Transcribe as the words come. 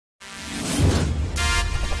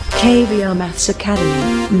KVR Maths Academy,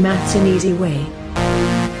 Maths an Easy Way.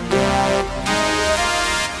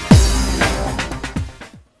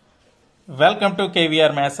 Welcome to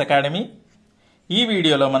KVR maths academy. ఈ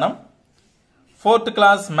వీడియోలో మనం 4th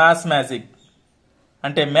class maths magic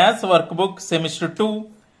అంటే maths work book semester 2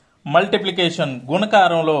 multiplication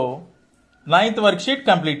గుణకారంలో 9th work sheet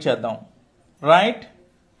complete చేద్దాం. Right,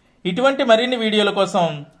 ఇటువంటి మరిన్ని వీడియోల కోసం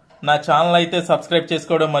నా ఛానల్ అయితే సబ్స్క్రైబ్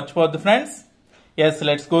చేసుకోవడం మర్చిపోవద్దు friends. Yes,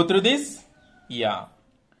 let's go through this.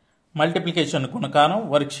 Multiplication గుణకారం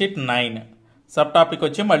వర్క్ షీట్ 9. సబ్ టాపిక్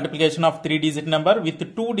వచ్చి multiplication of 3 digit number with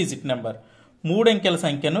 2 digit number. 3 అంకెల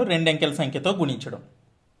సంఖ్యను 2 అంకెల సంఖ్యతో గుణించడం.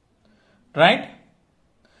 రైట్,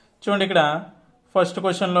 చూడండి ఇక్కడ ఫస్ట్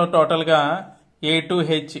క్వశ్చన్లో టోటల్గా A to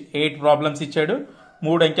H 8 ప్రాబ్లమ్స్ ఇచ్చాడు.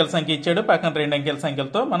 3 అంకెల సంఖ్య ఇచ్చాడు, పక్కన 2 అంకెల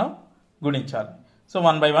సంఖ్యలతో మనం గుణించాలి. సో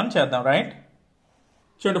 1 by 1 చేద్దాం. రైట్,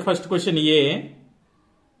 చూడండి ఫస్ట్ క్వశ్చన్ A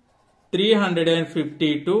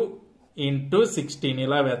 352 into 16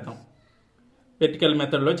 ఇలా వేద్దాం. వెర్టికల్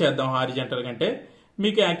మెథడ్లో చేద్దాం హారిజంటల్ కంటే.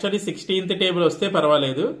 మీకు యాక్చువల్లీ 16th టేబుల్ వస్తే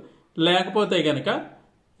పర్వాలేదు, లేకపోతే కనుక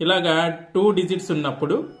ఇలాగా 2 డిజిట్స్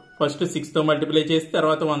ఉన్నప్పుడు ఫస్ట్ 6తో మల్టిప్లై చేసి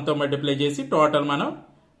తర్వాత 1తో మల్టిప్లై చేసి టోటల్ మనం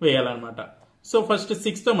వేయాలన్నమాట. సో ఫస్ట్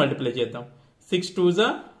 6తో మల్టిప్లై చేద్దాం. 6 2s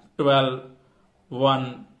 12, 1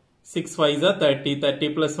 6 5s 30, 30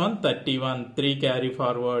 plus 1 31, 3 carry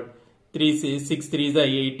forward, 6 3s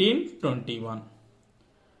 18, 21.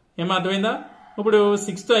 ఏమర్థమైందా? ఇప్పుడు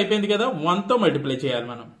 6తో అయిపోయింది కదా, 1తో మల్టిప్లై చేయాలి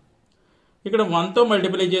మనం. ఇక్కడ 1తో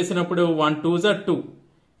మల్టిప్లై చేసినప్పుడు 1 2s 2.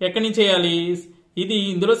 ఎక్కడి నుంచి చేయాలి? ఇది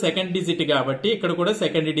ఇందులో సెకండ్ డిజిట్ కాబట్టి ఇక్కడ కూడా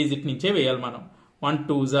సెకండ్ డిజిట్ నుంచే వేయాలి మనం. 1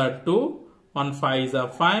 2s 2, 1 5s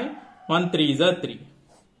 5, 1 3s 3.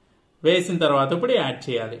 వేసిన తర్వాత ఇప్పుడు యాడ్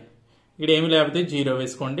చేయాలి. ఇక్కడ ఏమి లేకపోతే 0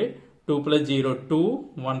 వేసుకోండి. 2 plus 0 2,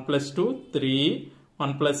 1 plus 2 3,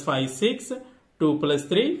 1 plus 5 6, 2 plus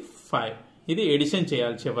 3 5. ఇది ఎడిషన్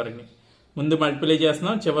చేయాలి. చివరిని ముందు మల్టిప్లై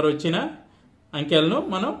చేస్తున్నాం, చివరి వచ్చిన అంకెలను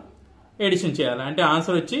మనం ఎడిషన్ చేయాలి. అంటే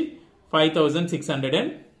ఆన్సర్ వచ్చి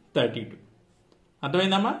 5632.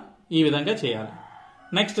 అర్థమైందమ్మా? ఈ విధంగా చేయాలి.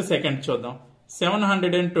 నెక్స్ట్ సెకండ్ చూద్దాం.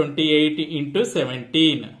 728 into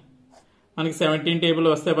 17. మనకి 17 టేబుల్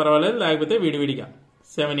వస్తే పర్వాలేదు, లేకపోతే విడివిడిగా.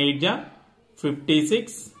 7 8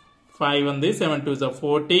 56, 5 ఉంది, 7 2s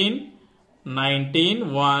 14, 19,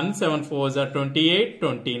 1 7 4s 28,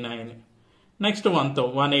 29. నెక్స్ట్ 1తో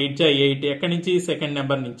 1 8 8. ఎక్కడి నుంచి? సెకండ్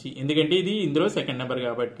నెంబర్ నుంచి, ఎందుకంటే ఇది ఇందులో సెకండ్ నెంబర్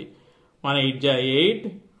కాబట్టి. 1 8 8,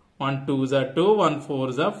 1 2s 2, 1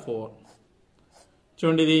 4s 4.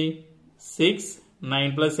 చూడండి ఇది 6, 9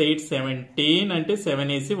 plus 8 17 అంటే 7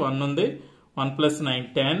 వేసి 1 ఉంది, 1 plus 9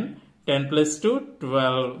 10, 10 plus 2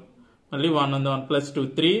 12, మళ్ళీ 1 ఉంది, 1 plus 2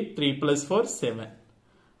 3, 3 plus 4 7.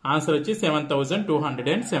 ఆన్సర్ వచ్చి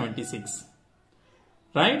 7276.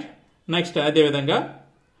 రైట్, నెక్స్ట్ అదేవిధంగా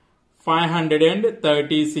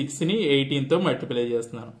 536ని 18తో మల్టిప్లై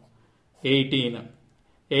చేస్తున్నాను. 18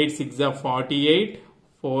 8 6 48,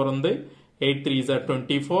 4 ఉంది, 8 3s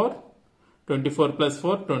 24, 24 plus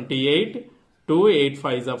 4 28, 2 8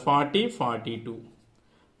 5s 40, 42.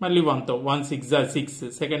 మళ్ళీ 1తో 1 6 6.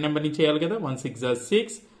 సెకండ్ నెంబర్ నుంచి చేయాలి కదా. 1 6 6,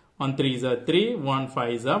 1 3s 3, 1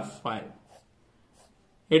 5s 5.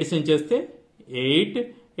 ఎడిషన్ చేస్తే 8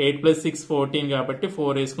 8 plus 6 14 కాబట్టి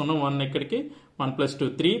 4 వేసుకున్నాం. 1 ఇక్కడికి, 1 plus 2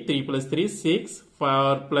 3, 3 plus 3 6,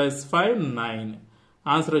 4 plus 5 9.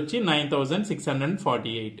 ఆన్సర్ వచ్చి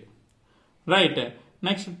 9648. రైట్,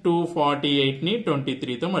 నెక్స్ట్ 248ని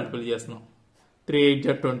 23తో మల్టిప్లై చేస్తున్నాం. 3 8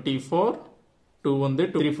 24, 2 ఉంది,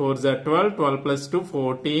 3 4s 12, 12 plus 2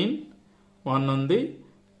 14, 1 ఉంది,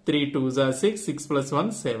 3 2s 6, 6 plus 1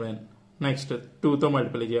 7. నెక్స్ట్ 2తో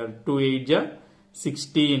మల్టిప్లై చేయాలి. 2 8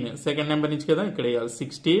 16. సెకండ్ నెంబర్ నుంచి కదా, ఇక్కడ వేయాలి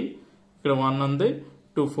 16. ఇక్కడ 1 ఉంది,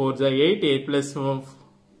 2 4s 8, 8 plus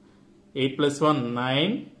 1 9,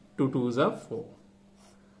 2 2s 4.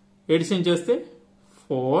 ఎడిషన్ చేస్తే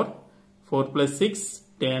 4, 4 plus 6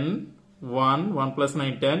 10, 1 1 plus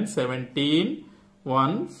 9 10, 17,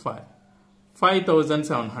 1 5.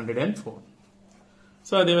 5704.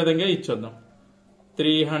 సో అదేవిధంగా ఇచ్చొద్దాం.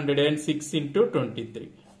 306 into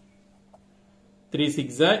 23. 3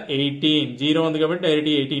 6 18. 0 ఉంది కాబట్టి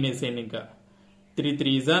డైరెక్ట్ 18 వేసేయండి. ఇంకా 3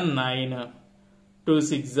 3s 9, 2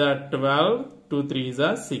 6 12, 2 3s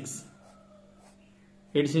 6.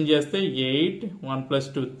 ఎడిషన్ చేస్తే 8, 1 plus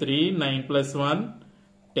 2 3, 9 plus 1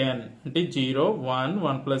 10 అంటే 0 1,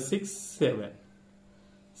 1 plus 6 7.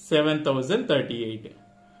 7038.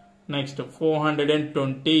 Next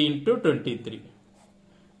 420 into 23.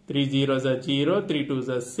 3 0s 0, 3 2s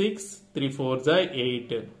 6, 3 4s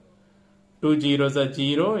 8, 2 0s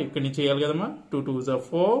 0. ఇక్కడి నుంచి చేయాలి కదమ్మా. 2 2s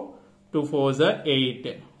 4, 2 4s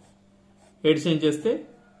 8. ఎడిషన్ చేస్తే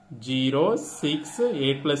 0 6,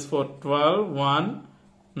 8 plus 4 12, 1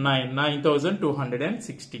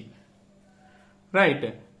 9260. Right.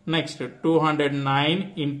 Next 209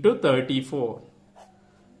 into 34.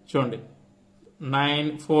 చూడండి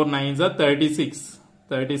 4 9s are 36,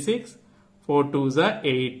 4 2s are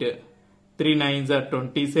 8, 3 9s are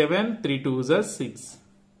 27, 3 2s are 6.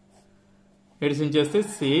 Edition చేస్తే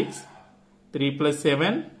 6, 3 plus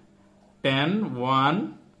 7, 10, 1,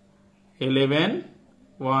 11,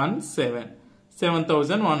 1, 7,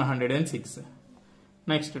 7106.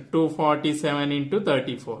 Next 247 into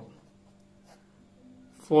 34.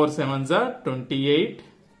 4 7s are 28,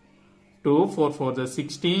 2 4 4s are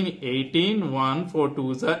 16, 18, 1 4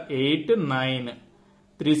 2s are 8, 9,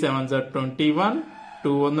 3 7s are 21,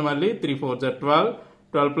 2 ఉంది మళ్ళీ 3 4s are 12,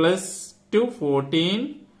 12 plus 2 14,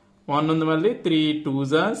 1 ఉంది మళ్ళీ 3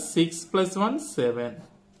 2s are 6 plus 1 7.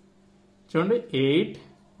 చూడండి 8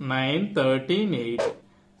 9 13 8,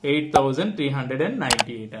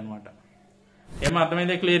 8398 అన్నమాట. ఏం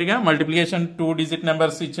అర్థమైందే క్లియర్గా? మల్టిప్లికేషన్ 2 డిజిట్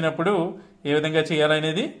నెంబర్స్ ఇచ్చినప్పుడు ఏ విధంగా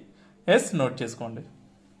చేయాలనేది నోట్ చేసుకోండి.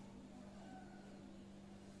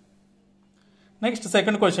 Next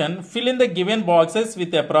second question, fill in the given boxes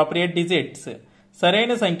with appropriate digits.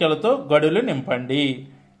 సరైన సంఖ్యలతో గడులు నింపండి.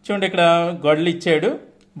 చూడండి ఇక్కడ గడులు ఇచ్చాడు,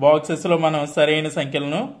 బాక్సెస్లో మనం సరైన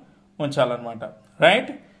సంఖ్యలను ఉంచాలన్నమాట.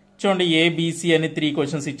 రైట్. చూడండి ఏబిసి అని 3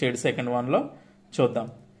 క్వశ్చన్స్ ఇచ్చాడు సెకండ్ వన్లో. చూద్దాం.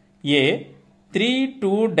 ఏ 3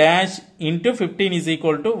 2 dash into 15 is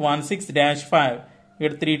equal to 16 dash 5.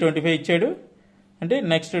 ఇక్కడ 325 ఇచ్చాడు. అంటే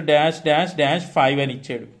నెక్స్ట్ డాష్ డాష్ డాష్ 5 అని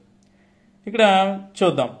ఇచ్చాడు. ఇక్కడ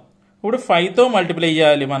చూద్దాం. ఇప్పుడు 5తో మల్టిప్లై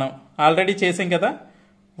చేయాలి. మనం ఆల్రెడీ చేసాం కదా,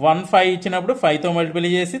 1 5 ఇచ్చినప్పుడు 5తో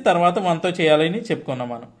మల్టిప్లై చేసి తర్వాత 1తో చేయాలని చెప్పుకున్నాం.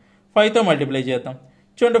 మనం 5తో మల్టిప్లై చేద్దాం.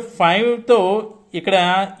 చూడండి 5తో ఇక్కడ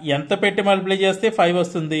ఎంత పెట్టి మల్టిప్లై చేస్తే 5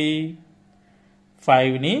 వస్తుంది?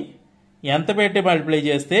 5ని ఎంత పెట్టి మల్టిప్లై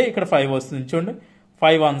చేస్తే ఇక్కడ 5 వస్తుంది? చూడండి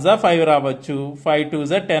 5 1s 5 రావచ్చు, 5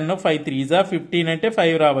 2s 10, 5 3s 15 అంటే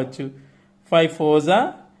 5 రావచ్చు, 5 4s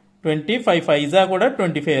 20, 5 5s కూడా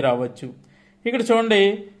 25 రావచ్చు. ఇక్కడ చూడండి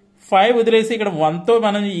 5 వదిలేసి ఇక్కడ 1తో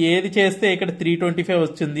మనం ఏది చేస్తే ఇక్కడ 325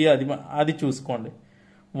 వచ్చింది అది చూసుకోండి.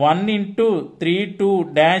 1 into 3 2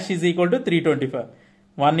 dash is equal to 325.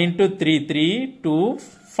 1 into 3 3 2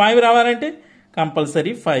 5 రావాలంటే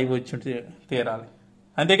కంపల్సరీ 5 వచ్చి తీరాలి.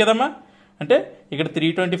 అంతే కదమ్మా? అంటే ఇక్కడ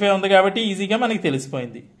 325 ఉంది కాబట్టి ఈజీగా మనకి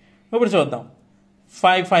తెలిసిపోయింది. ఇప్పుడు చూద్దాం.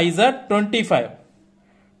 5 5s 25,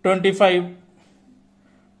 25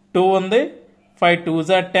 2 ఉంది, 5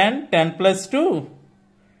 2s 10, 10 plus 2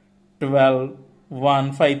 12, 1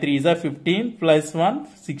 5 3s 15 plus 1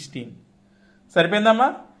 16. సరిపోయిందమ్మా?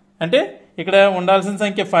 అంటే ఇక్కడ ఉండాల్సిన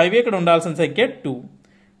సంఖ్య 5, ఇక్కడ ఉండాల్సిన సంఖ్య 2.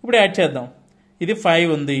 ఇప్పుడు యాడ్ చేద్దాం. ఇది 5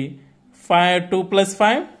 ఉంది, 2 plus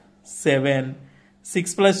 5 7, 6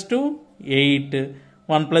 plus 2 8,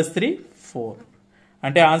 1 plus 3 4.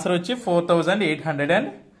 అంటే ఆన్సర్ వచ్చి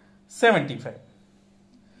 4875.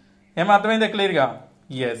 ఏం అర్థమైందా క్లియర్గా?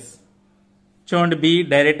 ఎస్. చూడండి బి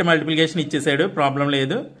డైరెక్ట్ మల్టిప్లికేషన్ ఇచ్చేసాడు, ప్రాబ్లం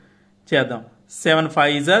లేదు. చేద్దాం. 7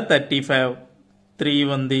 5s 35, 3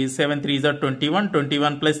 ఉంది, 7 3s 21,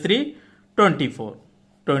 21 plus 3 24,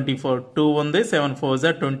 24 2 ఉంది, 7 4s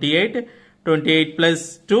 28, 28 plus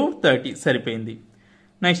 2 30. సరిపోయింది.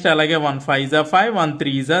 నెక్స్ట్ అలాగే 1 5s 5, 1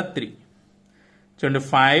 3s 3. చూడండి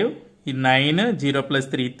 5 9, 0 plus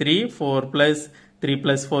 3 3, 4 plus 3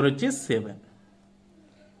 plus 4 వచ్చి 7.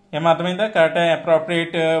 ఏం అర్థమైందా? కరెక్ట్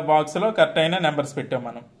అప్రోప్రియేట్ బాక్స్లో కరెక్ట్ అయిన నెంబర్స్ పెట్టాం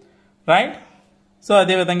మనం. రైట్. సో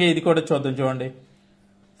అదేవిధంగా ఇది కూడా చూద్దాం. చూడండి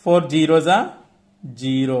 4 0s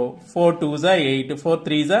 0, 4 2s 8, 4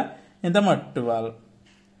 3s ఎంతమ్మా 12.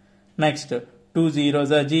 Next 2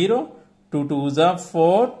 0s 0, 2 2s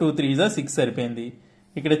 4, 2 3s 6. సరిపోయింది.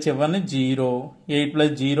 ఇక్కడ చివరిని 0, 8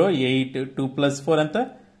 plus 0 8, 2 plus 4 ఎంత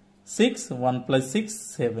 6, 1 plus 6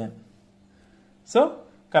 7. సో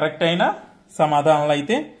కరెక్ట్ అయిన సమాధానాలు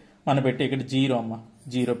అయితే మనం పెట్టి ఇక్కడ 0 అమ్మ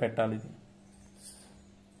 0 పెట్టాలి. ఇది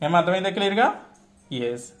ఏమర్థమైందా క్లియర్గా?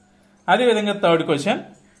 ఎస్. అదేవిధంగా third question,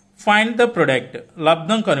 find the product.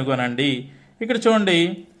 లబ్ధం కనుగొనండి. ఇక్కడ చూడండి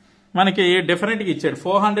మనకి డిఫరెంట్గా ఇచ్చాడు.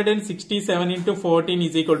 467 into 14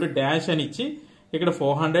 is equal to dash అని ఇచ్చి ఇక్కడ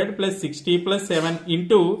 400 plus 60 plus 7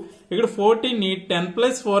 ఇంటూ ఇక్కడ 14ని 10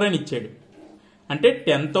 plus 4 అని ఇచ్చాడు. అంటే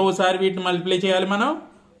 10తో ఒకసారి వీటిని మల్టిప్లై చేయాలి మనం,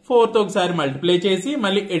 4తో ఒకసారి మల్టిప్లై చేసి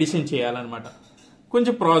మళ్ళీ ఎడిషన్ చేయాలన్నమాట.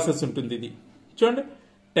 కొంచెం ప్రాసెస్ ఉంటుంది ఇది. చూడండి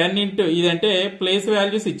 10 ఇంటూ ఇదంటే ప్లేస్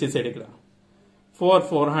వాల్యూస్ ఇచ్చేసాడు. ఇక్కడ 4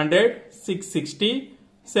 400, 6 60,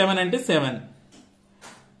 7 అంటే 7.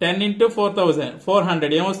 10 ఇంటూ 4000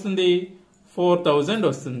 400 ఏమొస్తుంది? 4000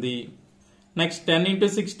 వస్తుంది. Next 10 into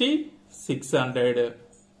 60 600,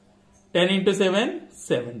 10 into 7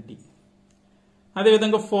 70.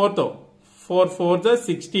 అదేవిధంగా 4తో 4 4s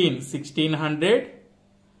 16, 1600,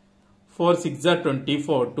 4 6 are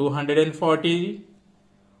 24, 240,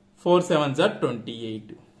 4 7 are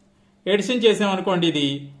 28. ఎడిషన్ చేసామనుకోండి, ఇది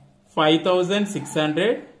 5600,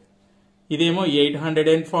 ఇదేమో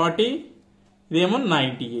 840, ఇదేమో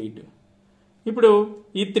 98. ఇప్పుడు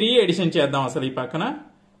ఈ 3 ఎడిషన్ చేద్దాం. అసలు ఈ పక్కన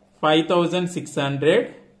 5600,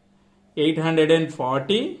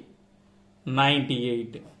 840,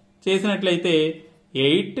 98 చేసినట్లయితే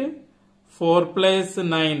 8 4 plus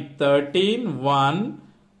 9 13 1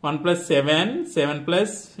 1 plus 7 7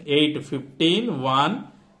 plus 8 15 1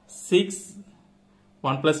 6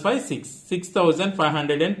 1 plus 5 6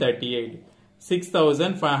 6538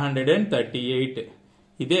 6538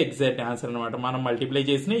 ఇదే ఎగ్జాక్ట్ ఆన్సర్ అన్నమాట. మనం మల్టిప్లై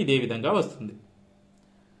చేసిన ఇదే విధంగా వస్తుంది.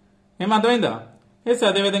 ఏమర్థమైందా? ఎస్,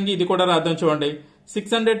 అదేవిధంగా ఇది కూడా రాద్దాం. చూడండి,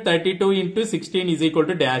 632 into 16 is equal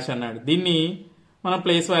to dash అన్నాడు. దీన్ని మనం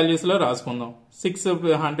ప్లేస్ వాల్యూస్ లో రాసుకుందాం.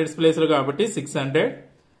 6 హండ్రెడ్స్ ప్లేస్ లో కాబట్టి 600,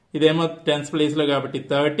 ఇదేమో టెన్స్ ప్లేస్ లో కాబట్టి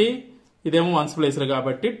 30, ఇదేమో వన్స్ ప్లేస్ లో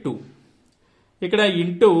కాబట్టి 2. ఇక్కడ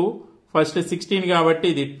ఇంటూ ఫస్ట్ 16 కాబట్టి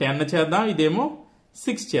ఇది 10 చేద్దాం, ఇదేమో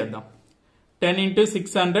 6 చేద్దాం. 10 into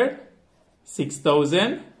 600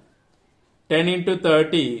 6000, 10 into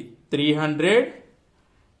 30 300,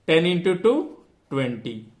 10 into 2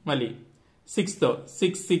 20, మళ్ళీ 6 తో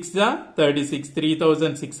 6 6 36,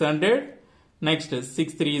 3600. నెక్స్ట్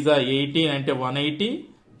 6 3 18 అంటే 180,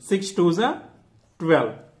 6 2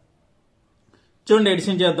 12. చూడండి,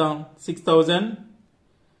 ఎడిషన్ చేద్దాం. 6000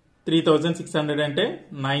 3600 అంటే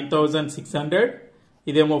 9600,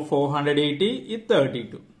 ఇదేమో 480, ఇది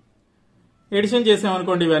 32. ఎడిషన్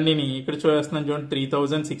చేసామనుకోండి, ఇవన్నీ ఇక్కడ చూస్తున్నాం. చూడండి,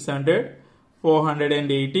 3600,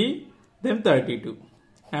 480, దెన్ 32.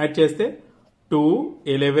 యాడ్ చేస్తే 2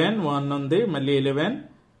 11 1 ఉంది, మళ్ళీ 11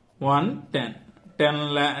 1 10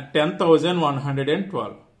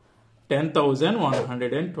 10,112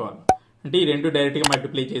 10,112 అంటే ఈ రెండు డైరెక్ట్ గా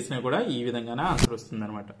మల్టిప్లై చేసినా కూడా ఈ విధంగానే ఆన్సర్ వస్తుంది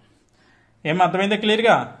అనమాట. ఏం అర్థమైందా క్లియర్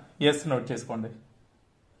గా? ఎస్, నోట్ చేసుకోండి.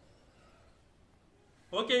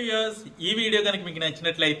 ఓకే వ్యూయర్స్, ఈ వీడియో కనుక మీకు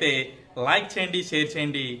నచ్చినట్లయితే లైక్ చేయండి, షేర్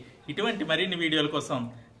చేయండి. ఇటువంటి మరిన్ని వీడియోల కోసం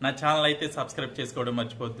నా ఛానల్ అయితే సబ్స్క్రైబ్ చేసుకోవడం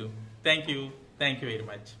మర్చిపోద్దు. Thank you very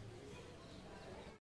much.